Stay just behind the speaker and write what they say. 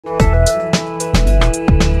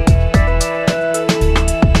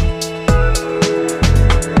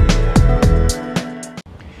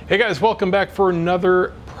Hey guys, welcome back for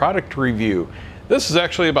another product review. This is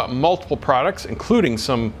actually about multiple products, including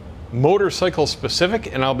some motorcycle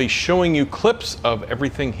specific, and I'll be showing you clips of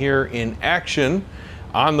everything here in action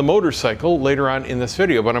on the motorcycle later on in this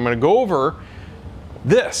video. But I'm going to go over,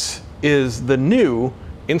 this is the new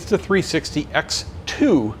Insta360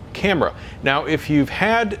 X2 camera. Now, if you've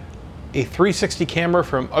had a 360 camera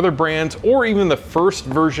from other brands, or even the first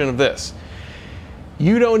version of this,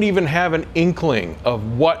 you don't even have an inkling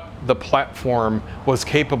of what the platform was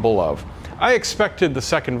capable of. I expected the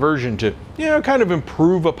second version to, kind of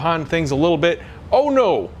improve upon things a little bit. Oh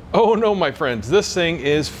no, my friends, this thing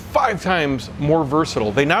is 5 times more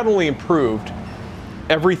versatile. They not only improved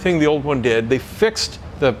everything the old one did, they fixed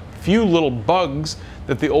the few little bugs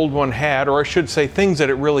that the old one had, or I should say things that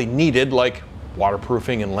it really needed, like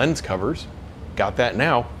waterproofing and lens covers. Got that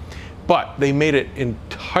now. But they made it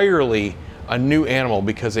entirely a new animal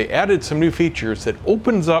because they added some new features that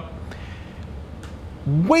opens up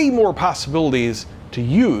way more possibilities to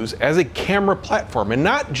use as a camera platform, and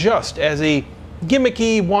not just as a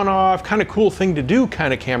gimmicky, one-off, kind of cool thing to do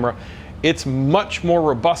kind of camera. It's much more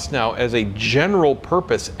robust now as a general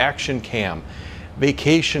purpose action cam,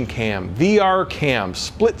 vacation cam, VR cam,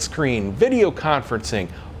 split screen, video conferencing,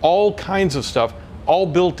 all kinds of stuff, all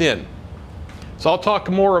built in. So I'll talk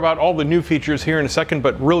more about all the new features here in a second,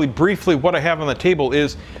 but really briefly what I have on the table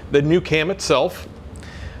is the new cam itself.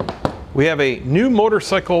 We have a new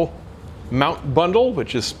motorcycle mount bundle,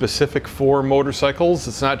 which is specific for motorcycles.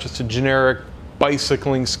 It's not just a generic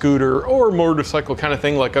bicycling, scooter, or motorcycle kind of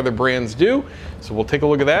thing like other brands do. So we'll take a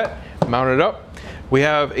look at that, mount it up. We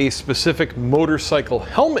have a specific motorcycle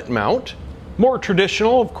helmet mount, more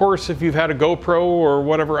traditional. Of course, if you've had a GoPro or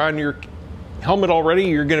whatever on your helmet already,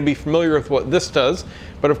 you're going to be familiar with what this does,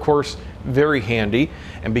 but of course, very handy.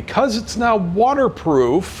 And because it's now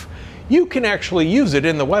waterproof, you can actually use it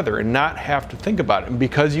in the weather and not have to think about it. And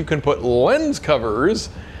because you can put lens covers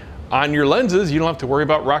on your lenses, you don't have to worry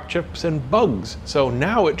about rock chips and bugs. So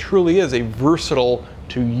now it truly is a versatile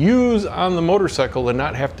to use on the motorcycle and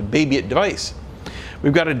not have to baby it device.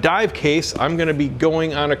 We've got a dive case. I'm going to be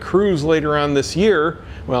going on a cruise later on this year.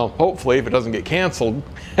 Well, hopefully, if it doesn't get canceled.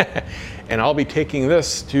 And I'll be taking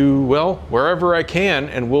this to, well, wherever I can,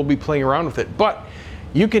 and we'll be playing around with it. But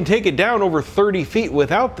you can take it down over 30 feet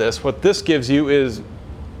without this. What this gives you is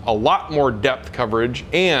a lot more depth coverage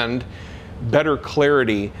and better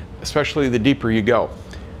clarity, especially the deeper you go.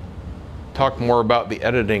 Talk more about the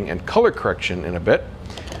editing and color correction in a bit.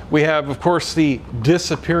 We have, of course, the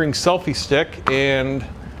disappearing selfie stick, and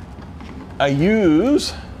I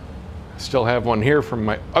still have one here from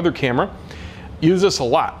my other camera, use this a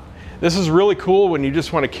lot. This is really cool when you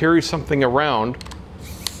just want to carry something around.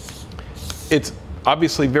 It's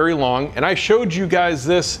obviously very long, and I showed you guys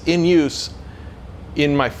this in use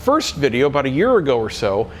in my first video about a year ago or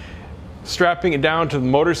so, strapping it down to the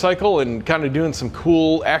motorcycle and kind of doing some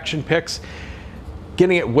cool action pics,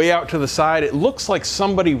 getting it way out to the side. It looks like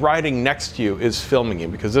somebody riding next to you is filming you,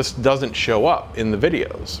 because this doesn't show up in the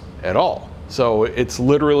videos at all. So it's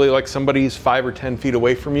literally like somebody's 5 or 10 feet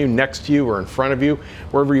away from you, next to you, or in front of you,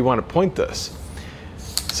 wherever you want to point this.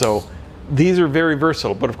 So these are very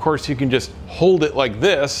versatile, but of course you can just hold it like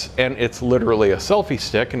this and it's literally a selfie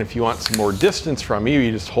stick. And if you want some more distance from you,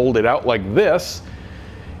 you just hold it out like this.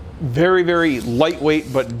 Very, very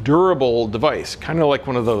lightweight but durable device, kind of like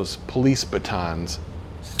one of those police batons.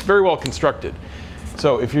 Very well constructed.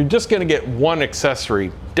 So if you're just going to get one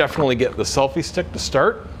accessory, definitely get the selfie stick to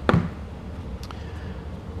start.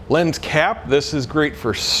 Lens cap, this is great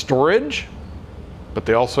for storage, but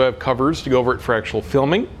they also have covers to go over it for actual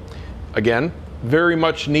filming. Again, very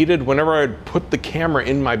much needed. Whenever I'd put the camera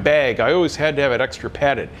in my bag, I always had to have it extra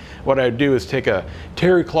padded. What I'd do is take a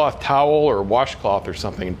terry cloth towel or washcloth or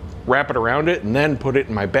something, wrap it around it, and then put it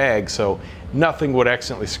in my bag so nothing would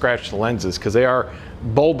accidentally scratch the lenses, because they are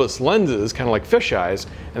bulbous lenses, kind of like fish eyes,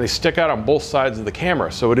 and they stick out on both sides of the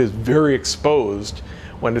camera, so it is very exposed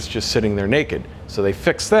when it's just sitting there naked. So they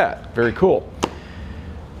fixed that. Very cool.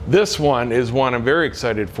 This one is one I'm very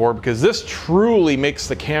excited for, because this truly makes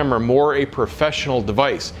the camera more a professional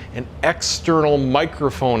device, an external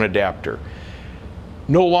microphone adapter.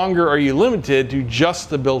 No longer are you limited to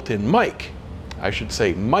just the built-in mic. I should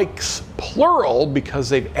say mics, plural, because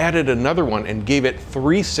they've added another one and gave it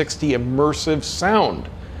 360 immersive sound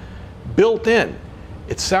built in.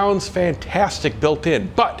 It sounds fantastic built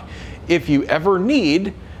in, but if you ever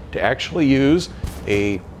need to actually use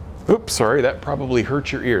a, oops, sorry, that probably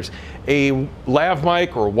hurt your ears, a lav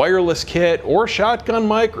mic or wireless kit or shotgun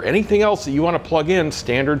mic or anything else that you want to plug in,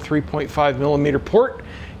 standard 3.5mm port,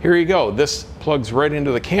 here you go. This plugs right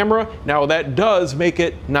into the camera. Now that does make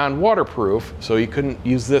it non-waterproof, so you couldn't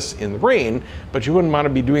use this in the rain, but you wouldn't want to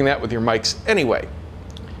be doing that with your mics anyway.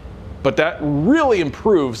 But that really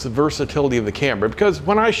improves the versatility of the camera, because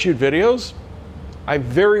when I shoot videos, I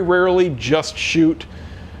very rarely just shoot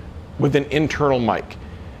with an internal mic.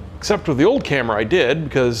 Except with the old camera I did,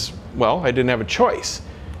 because, well, I didn't have a choice.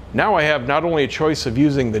 Now I have not only a choice of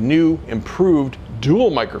using the new improved dual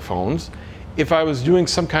microphones. If I was doing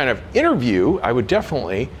some kind of interview, I would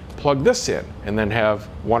definitely plug this in and then have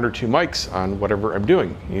 1 or 2 mics on whatever I'm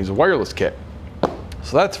doing. Use a wireless kit.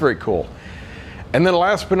 So that's very cool. And then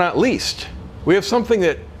last but not least, we have something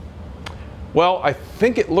that, well, I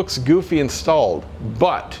think it looks goofy installed,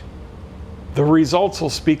 but the results will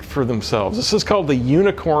speak for themselves. This is called the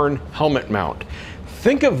Unicorn Helmet Mount.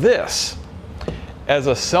 Think of this as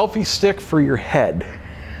a selfie stick for your head.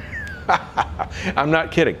 I'm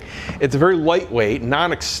not kidding. It's a very lightweight,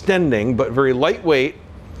 non-extending, but very lightweight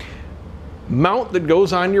mount that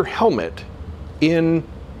goes on your helmet in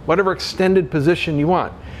whatever extended position you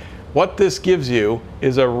want. What this gives you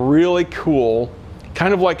is a really cool,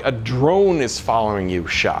 kind of like a drone is following you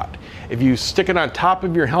shot. If you stick it on top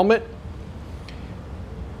of your helmet,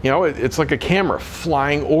 you know, it's like a camera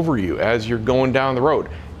flying over you as you're going down the road.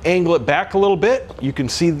 Angle it back a little bit, you can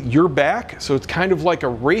see your back, so it's kind of like a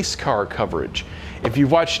race car coverage. If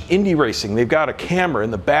you've watched Indy racing, they've got a camera in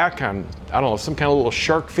the back on, I don't know, some kind of little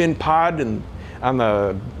shark fin pod and on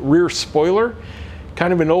the rear spoiler,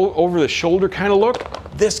 kind of an over the shoulder kind of look.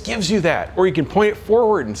 This gives you that. Or you can point it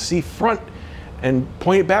forward and see front and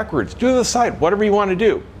point it backwards. Do it to the side, whatever you want to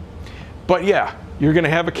do. But yeah, you're gonna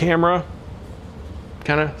have a camera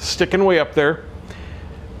kind of sticking way up there.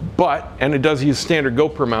 And it does use standard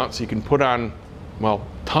GoPro mount, so you can put on, well,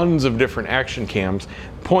 tons of different action cams.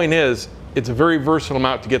 Point is, it's a very versatile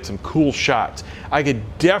mount to get some cool shots. I could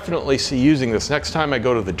definitely see using this next time I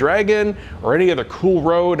go to the Dragon or any other cool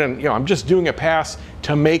road and, you know, I'm just doing a pass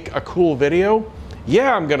to make a cool video.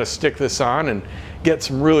 Yeah, I'm gonna stick this on and get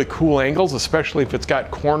some really cool angles, especially if it's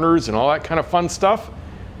got corners and all that kind of fun stuff.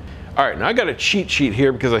 All right, now I got a cheat sheet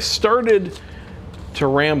here because I started to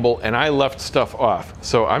ramble and I left stuff off.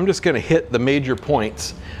 So I'm just gonna hit the major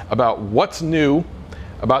points about what's new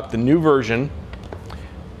about the new version.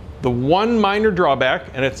 The one minor drawback,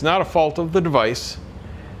 and it's not a fault of the device,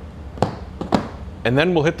 and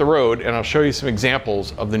then we'll hit the road and I'll show you some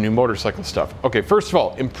examples of the new motorcycle stuff. Okay, first of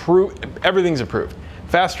all, everything's improved.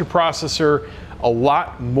 Faster processor, a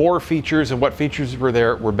lot more features, and what features were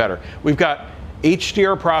there were better. We've got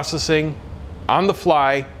HDR processing on the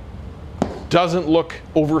fly, doesn't look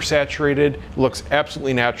oversaturated, looks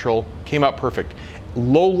absolutely natural, came out perfect.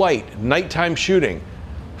 Low light, nighttime shooting,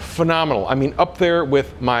 phenomenal. I mean, up there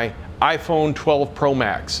with my iPhone 12 Pro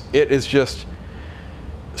Max. It is just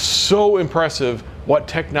so impressive what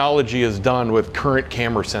technology has done with current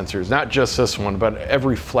camera sensors. Not just this one, but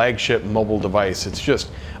every flagship mobile device. It's just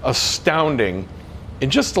astounding in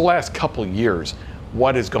just the last couple years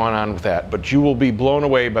what has gone on with that, but you will be blown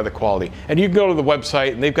away by the quality. And you can go to the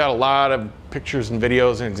website and they've got a lot of pictures and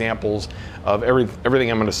videos and examples of everything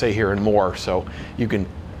I'm gonna say here and more, so you can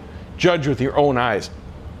judge with your own eyes.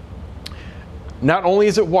 Not only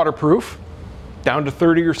is it waterproof, down to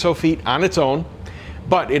 30 or so feet on its own,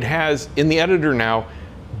 but it has, in the editor now,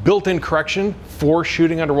 built-in correction for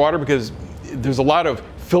shooting underwater, because there's a lot of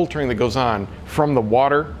filtering that goes on from the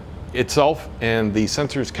water itself, and the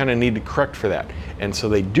sensors kind of need to correct for that. And so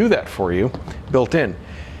they do that for you, built in.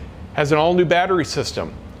 Has an all-new battery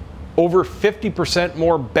system. Over 50%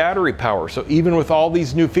 more battery power. So even with all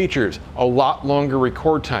these new features, a lot longer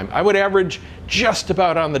record time. I would average just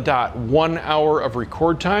about on the dot 1 hour of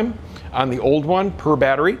record time on the old one per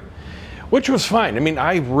battery, which was fine. I mean,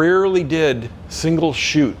 I rarely did single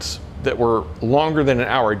shoots that were longer than an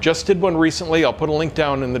hour. Just did one recently. I'll put a link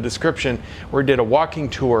down in the description where I did a walking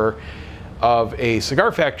tour of a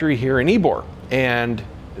cigar factory here in Ybor. And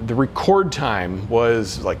the record time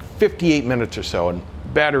was like 58 minutes or so, and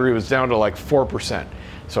battery was down to like 4%.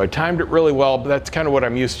 So I timed it really well, but that's kind of what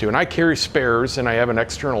I'm used to. And I carry spares, and I have an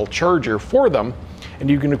external charger for them. And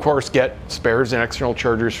you can, of course, get spares and external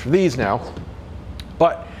chargers for these now.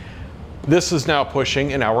 But this is now pushing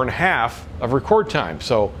 1.5 hours of record time.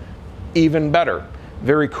 So even better.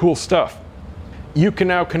 Very cool stuff. You can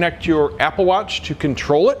now connect your Apple Watch to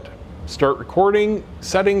control it, start recording,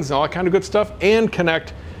 settings, and all that kind of good stuff, and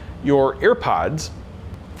connect your AirPods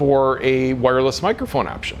for a wireless microphone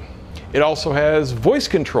option. It also has voice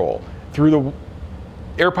control through the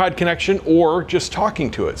AirPod connection or just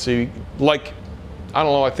talking to it. So you, like I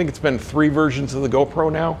don't know, I think it's been 3 versions of the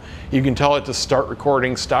GoPro now. You can tell it to start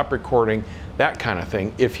recording, stop recording, that kind of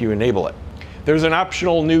thing if you enable it. There's an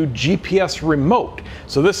optional new GPS remote.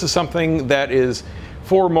 So this is something that is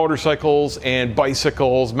for motorcycles and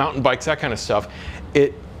bicycles, mountain bikes, that kind of stuff.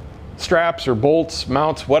 It straps or bolts,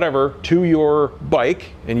 mounts, whatever, to your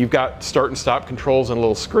bike, and you've got start and stop controls and a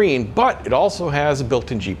little screen, but it also has a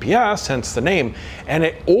built-in GPS, hence the name, and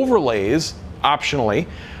it overlays, optionally,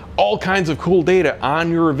 all kinds of cool data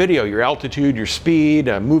on your video, your altitude, your speed,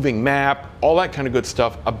 a moving map, all that kind of good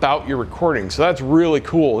stuff about your recording. So that's really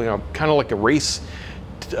cool, you know, kind of like a race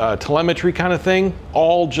telemetry kind of thing,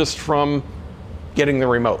 all just from getting the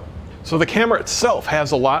remote. So the camera itself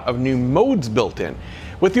has a lot of new modes built in.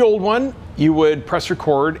 With the old one, you would press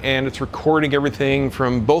record and it's recording everything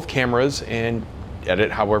from both cameras and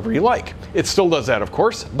edit however you like. It still does that, of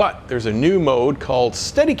course, but there's a new mode called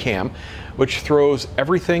Steadicam, which throws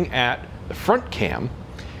everything at the front cam,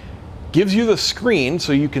 gives you the screen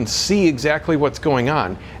so you can see exactly what's going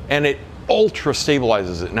on, and it ultra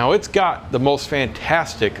stabilizes it. Now, it's got the most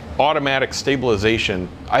fantastic automatic stabilization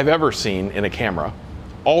I've ever seen in a camera,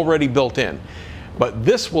 already built in. But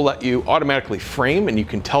this will let you automatically frame, and you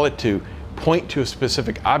can tell it to point to a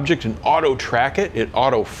specific object and auto track it. It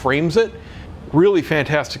auto frames it. Really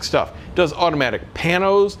fantastic stuff. It does automatic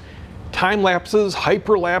panos, time lapses,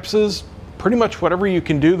 hyper lapses, pretty much whatever you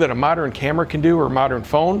can do that a modern camera can do or a modern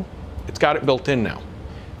phone, it's got it built in now.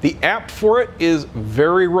 The app for it is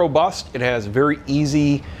very robust. It has very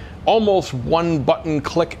easy, almost one button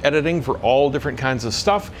click editing for all different kinds of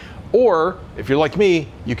stuff. Or if you're like me,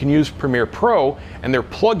 you can use Premiere Pro, and their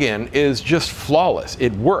plugin is just flawless.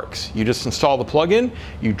 It works. You just install the plugin,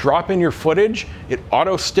 you drop in your footage, it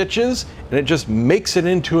auto stitches, and it just makes it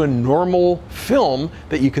into a normal film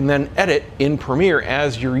that you can then edit in Premiere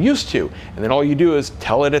as you're used to. And then all you do is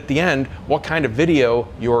tell it at the end what kind of video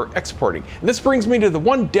you're exporting. And this brings me to the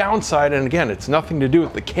one downside, and again, it's nothing to do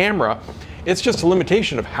with the camera. It's just a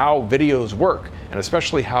limitation of how videos work, and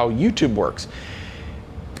especially how YouTube works.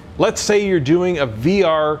 Let's say you're doing a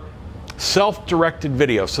VR self-directed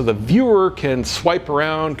video, so the viewer can swipe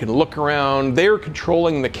around, can look around, they're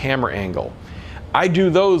controlling the camera angle. I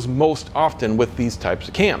do those most often with these types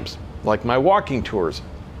of cams, like my walking tours.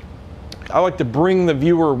 I like to bring the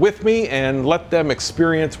viewer with me and let them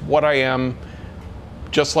experience what I am,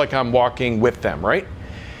 just like I'm walking with them, right?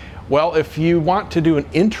 Well, if you want to do an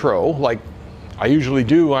intro, like I usually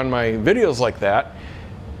do on my videos like that,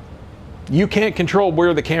 you can't control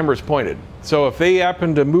where the camera is pointed. So if they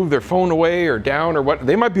happen to move their phone away or down or what,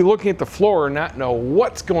 they might be looking at the floor and not know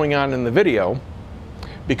what's going on in the video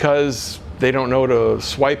because they don't know to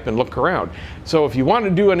swipe and look around. So if you want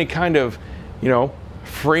to do any kind of, you know,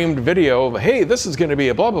 framed video of, hey, this is going to be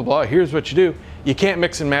a blah, blah, blah, here's what you do, you can't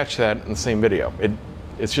mix and match that in the same video.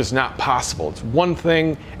 It's just not possible. It's one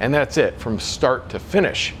thing and that's it from start to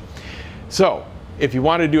finish. So if you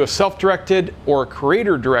want to do a self-directed or a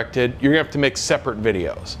creator-directed, you're going to have to make separate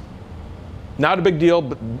videos. Not a big deal,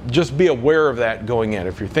 but just be aware of that going in.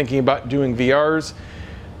 If you're thinking about doing VRs,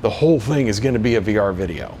 the whole thing is going to be a VR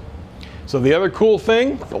video. So the other cool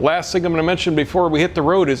thing, the last thing I'm going to mention before we hit the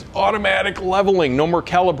road, is automatic leveling. No more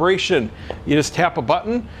calibration. You just tap a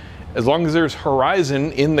button. As long as there's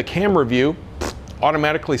horizon in the camera view,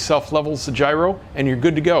 automatically self-levels the gyro, and you're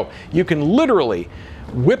good to go. You can literally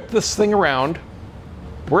whip this thing around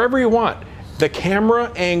wherever you want. The camera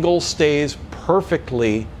angle stays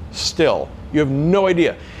perfectly still. You have no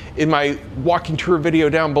idea. In my walking tour video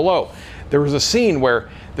down below, there was a scene where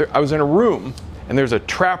I was in a room and there's a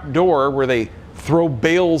trap door where they throw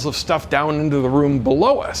bales of stuff down into the room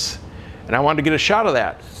below us. And I wanted to get a shot of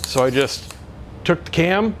that. So I just took the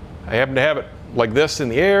cam, I happened to have it like this in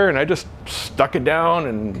the air, and I just stuck it down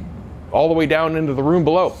and all the way down into the room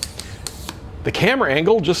below. The camera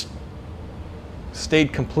angle just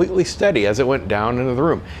stayed completely steady as it went down into the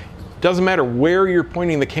room. Doesn't matter where you're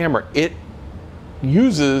pointing the camera, it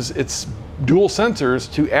uses its dual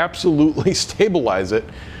sensors to absolutely stabilize it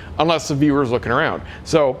unless the viewer is looking around.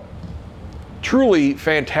 So truly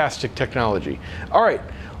fantastic technology. All right,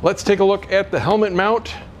 let's take a look at the helmet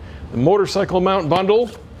mount, the motorcycle mount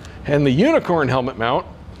bundle, and the unicorn helmet mount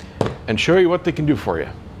and show you what they can do for you.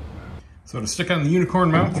 So to stick on the unicorn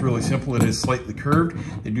mount, it's really simple. It is slightly curved.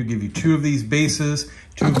 They do give you 2 of these bases,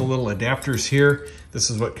 2 of the little adapters here. This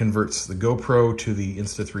is what converts the GoPro to the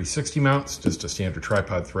Insta360 mount. It's just a standard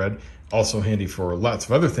tripod thread. Also handy for lots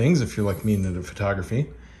of other things if you're like me into photography.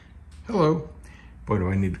 Hello. Boy, do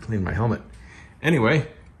I need to clean my helmet. Anyway,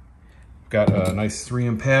 got a nice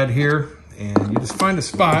 3M pad here, and you just find a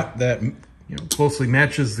spot that, you know, closely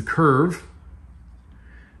matches the curve.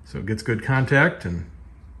 So it gets good contact and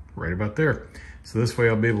right about there. So this way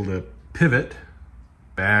I'll be able to pivot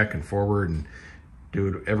back and forward and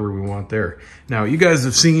do whatever we want there. Now, you guys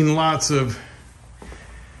have seen lots of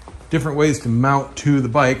different ways to mount to the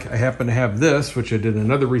bike. I happen to have this, which I did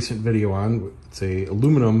another recent video on. It's a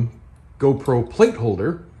aluminum GoPro plate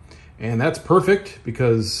holder, and that's perfect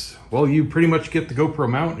because, well, you pretty much get the GoPro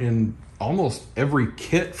mount in almost every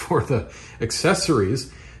kit for the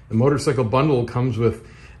accessories. The motorcycle bundle comes with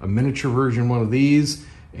a miniature version, one of these,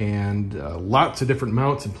 and lots of different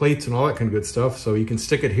mounts and plates and all that kind of good stuff. So you can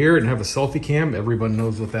stick it here and have a selfie cam. Everyone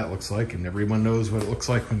knows what that looks like, and everyone knows what it looks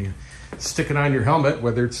like when you stick it on your helmet,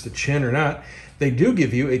 whether it's the chin or not. They do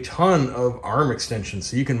give you a ton of arm extensions,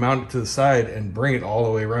 so you can mount it to the side and bring it all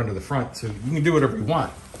the way around to the front. So you can do whatever you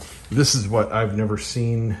want. This is what I've never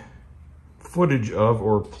seen footage of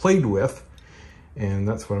or played with, and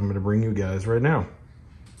that's what I'm going to bring you guys right now.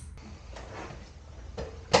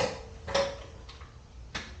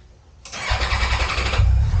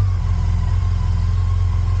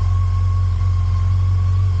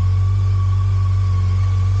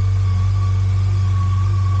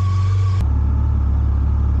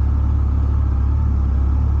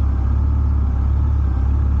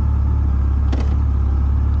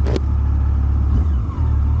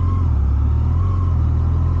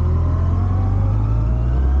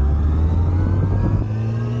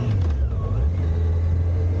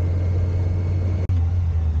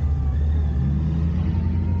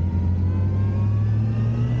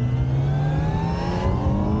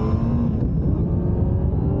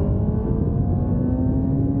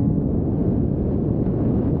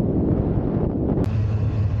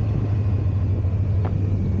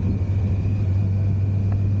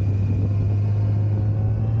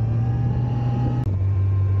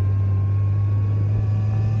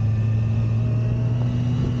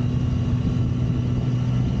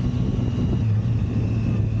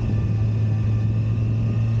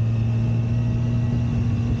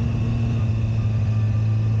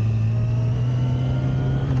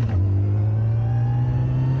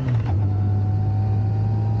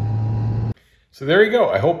 So there you go.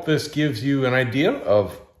 I hope this gives you an idea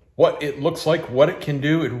of what it looks like, what it can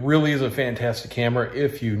do. It really is a fantastic camera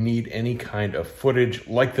if you need any kind of footage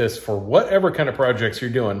like this for whatever kind of projects you're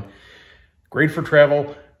doing. Great for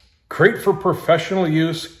travel, great for professional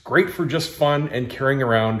use, great for just fun and carrying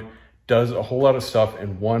around. Does a whole lot of stuff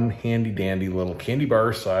in one handy dandy little candy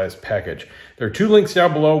bar size package. There are two links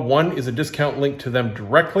down below. One is a discount link to them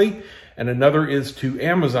directly, and another is to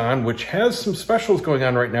Amazon, which has some specials going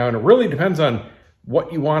on right now, and it really depends on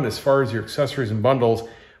what you want as far as your accessories and bundles,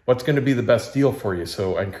 what's going to be the best deal for you.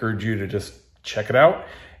 So I encourage you to just check it out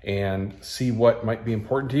and see what might be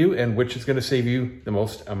important to you and which is going to save you the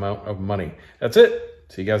most amount of money. That's it.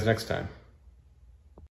 See you guys next time.